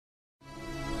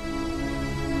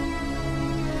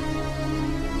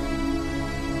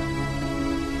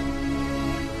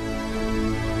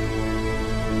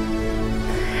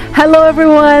Hello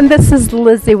everyone, this is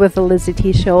Lizzy with the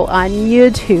LizyT Show on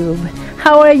YouTube.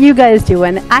 How are you guys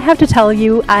doing? I have to tell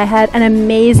you, I had an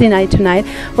amazing night tonight.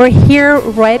 We're here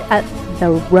right at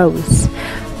the Rose.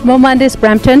 Momandis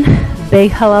Brampton,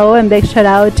 big hello and big shout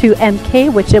out to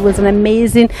MK, which it was an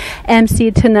amazing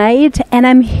MC tonight. And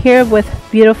I'm here with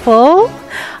beautiful,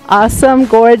 awesome,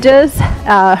 gorgeous.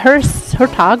 Her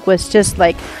talk was just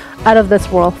like out of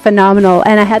this world, phenomenal,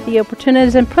 and I had the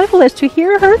opportunity and privilege to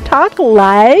hear her talk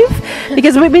live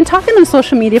because we've been talking on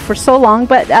social media for so long,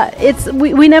 but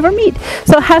we never meet.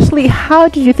 So Ashley, how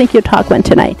did you think your talk went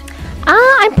tonight?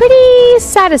 I'm pretty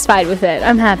satisfied with it.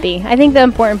 I'm happy. I think the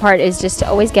important part is just to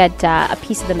always get a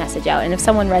piece of the message out, and if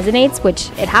someone resonates,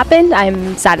 which it happened,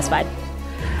 I'm satisfied.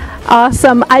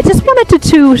 Awesome. I just wanted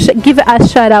to give a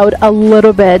shout out a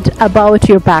little bit about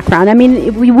your background. I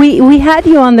mean, we had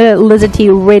you on the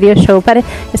LizyT radio show, but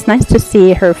it's nice to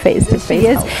see her face to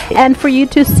face and for you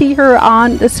to see her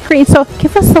on the screen. So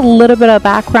give us a little bit of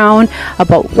background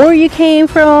about where you came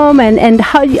from and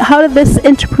how did this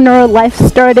entrepreneur life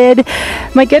started.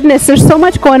 My goodness, there's so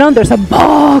much going on. There's a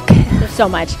book. There's so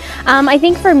much. I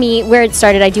think for me, where it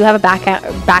started, I do have a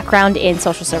background in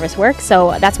social service work,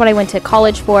 so that's what I went to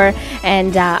college for.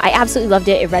 And I absolutely loved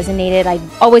it. It resonated. I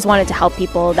always wanted to help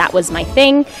people. That was my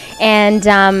thing. And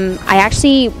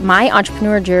my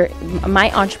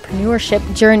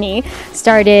entrepreneurship journey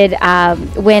started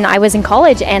when I was in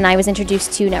college and I was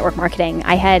introduced to network marketing.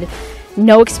 I had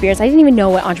no experience. I didn't even know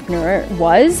what entrepreneur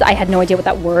was. I had no idea what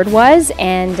that word was,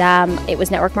 and it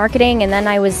was network marketing. And then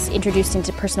I was introduced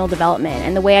into personal development,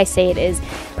 and the way I say it is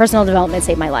personal development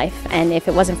saved my life, and if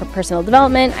it wasn't for personal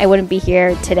development, I wouldn't be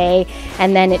here today.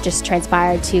 And then it just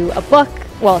transpired to a book,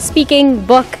 speaking,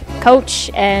 book, coach,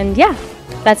 and yeah,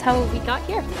 that's how we got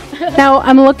here. Now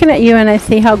I'm looking at you and I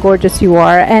see how gorgeous you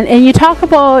are, and you talk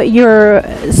about your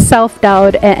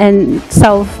self-doubt and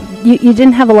you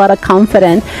didn't have a lot of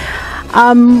confidence.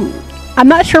 I'm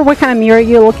not sure what kind of mirror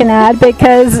you're looking at,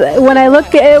 because when I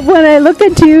look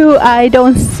at you, I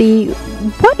don't see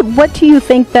what do you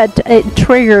think that it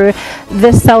triggered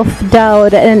this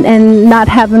self-doubt and not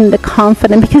having the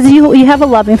confidence, because you have a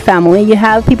loving family, you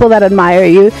have people that admire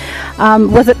you.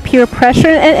 Was it peer pressure?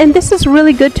 And this is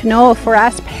really good to know for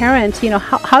us parents.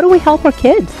 How do we help our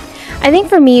kids? I think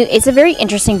for me, it's a very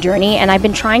interesting journey, and I've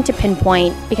been trying to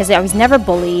pinpoint, because I was never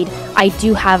bullied. I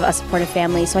do have a supportive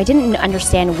family, so I didn't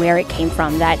understand where it came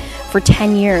from. That for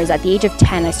 10 years, at the age of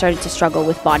 10, I started to struggle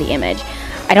with body image.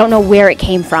 I don't know where it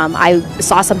came from. I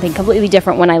saw something completely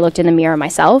different when I looked in the mirror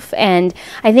myself, and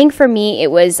I think for me,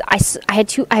 it was I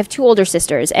have two older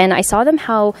sisters, and I saw them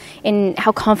how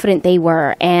confident they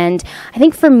were, and I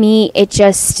think for me, I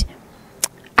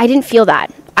didn't feel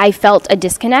that. I felt a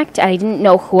disconnect, and I didn't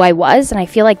know who I was, and I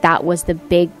feel like that was the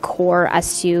big core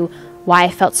as to why I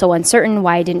felt so uncertain,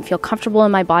 why I didn't feel comfortable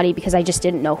in my body, because I just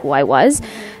didn't know who I was.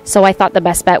 So I thought the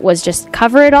best bet was just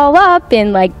cover it all up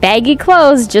in like baggy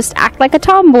clothes, just act like a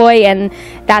tomboy, and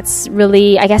that's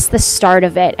really, I guess, the start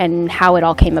of it and how it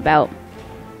all came about.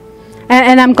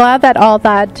 And I'm glad that all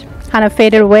that kind of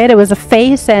faded away. It was a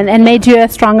phase and made you a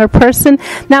stronger person.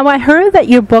 Now, I heard that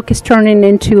your book is turning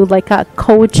into like a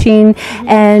coaching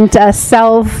and a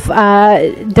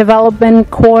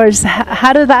self-development course.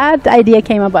 How did that idea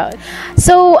came about?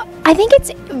 So I think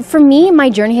for me, my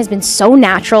journey has been so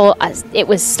natural. It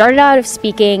was started out of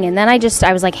speaking, and then I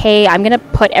was like, hey, I'm going to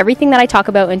put everything that I talk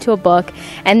about into a book.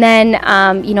 And then,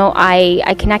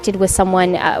 I connected with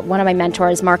someone, one of my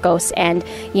mentors, Marcos, and,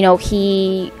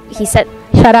 he said,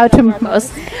 shout out to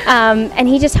Marcos. And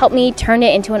he just helped me turn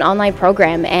it into an online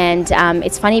program. And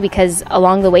it's funny because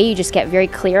along the way, you just get very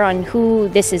clear on who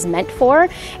this is meant for.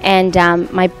 And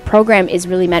my program is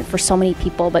really meant for so many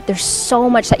people, but there's so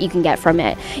much that you can get from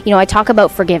it. I talk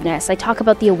about forgiveness. I talk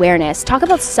about the awareness, talk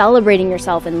about celebrating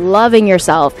yourself and loving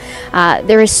yourself.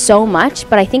 There is so much,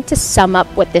 but I think to sum up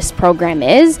what this program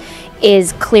is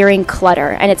clearing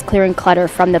clutter, and it's clearing clutter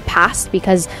from the past,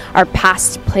 because our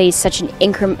past plays such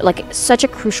a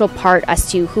crucial part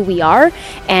as to who we are.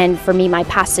 And for me, my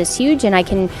past is huge, and I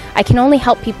can only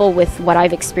help people with what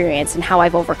I've experienced and how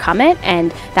I've overcome it.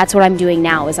 And that's what I'm doing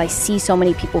now, is I see so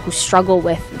many people who struggle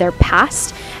with their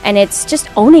past, and it's just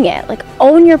owning it. Like,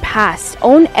 own your past,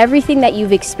 own everything that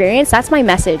you've experienced. That's my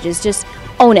message, is just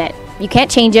own it. You can't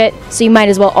change it, so you might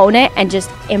as well own it and just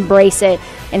embrace it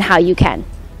in how you can.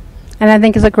 And I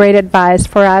think it's a great advice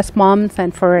for us moms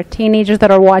and for teenagers that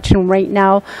are watching right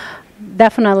now.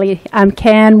 Definitely,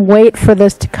 can't wait for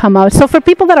this to come out. So for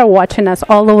people that are watching us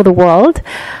all over the world,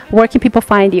 where can people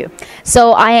find you?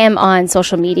 So I am on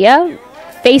social media,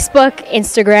 Facebook,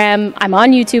 Instagram. I'm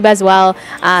on YouTube as well,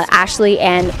 Ashley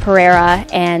Ann Pereira,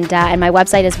 and my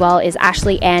website as well is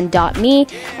ashleyann.me,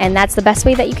 and that's the best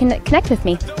way that you can connect with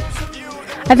me.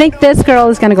 I think this girl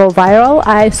is going to go viral.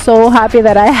 I'm so happy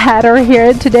that I had her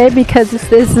here today, because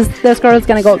this girl is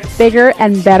going to go bigger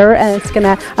and better, and it's going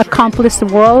to accomplish the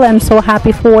world. I'm so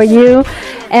happy for you.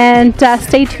 And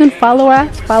stay tuned. Follow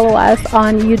us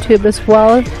on YouTube as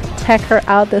well. Check her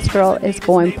out. This girl is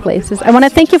going places. I want to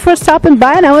thank you for stopping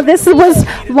by. Now, this was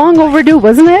long overdue,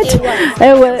 wasn't it?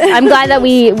 It was. I'm glad that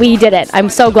we did it. I'm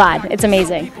so glad. It's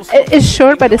amazing. It's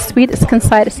short, but it's sweet. It's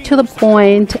concise. It's to the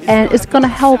point, and it's going to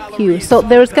help you. So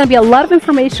there's going to be a lot of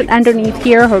information underneath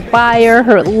here. Her bio,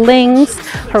 her links,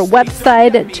 her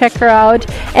website. Check her out.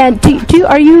 And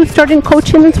are you starting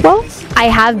coaching as well? I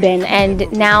have been,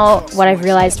 and now what I've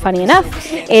realized, funny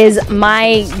enough, is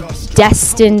my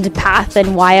destined path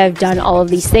and why I've done all of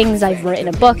these things. I've written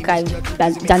a book, I've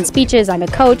done speeches, I'm a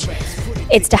coach.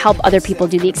 It's to help other people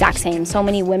do the exact same. So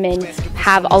many women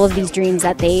have all of these dreams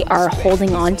that they are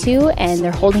holding on to, and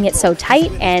they're holding it so tight.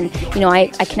 And I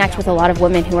connect with a lot of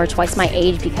women who are twice my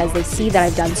age, because they see that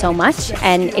I've done so much,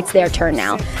 and it's their turn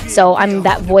now. So I'm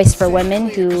that voice for women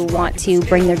who want to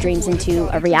bring their dreams into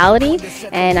a reality,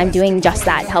 and I'm doing just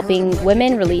that, helping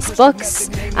women release books,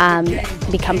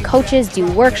 become coaches, do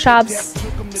workshops,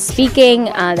 speaking.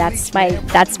 That's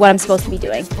what I'm supposed to be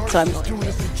doing.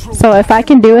 So if I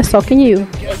can do it, so can you.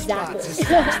 Exactly.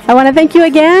 I want to thank you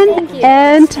again. Thank you.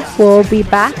 And we'll be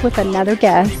back with another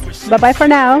guest. Bye-bye for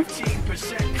now.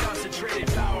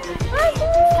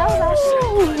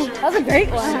 That was a great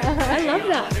one. I love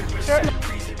that. Sure.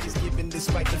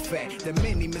 Despite the fact that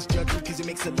many misjudge you because it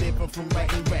makes a living from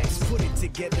writing raps. Put it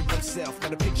together himself,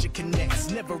 got a picture connects.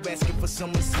 Never asking for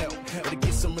someone's help or to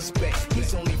get some respect.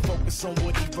 He's only focused on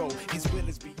what he wrote. His will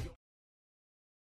is beyond.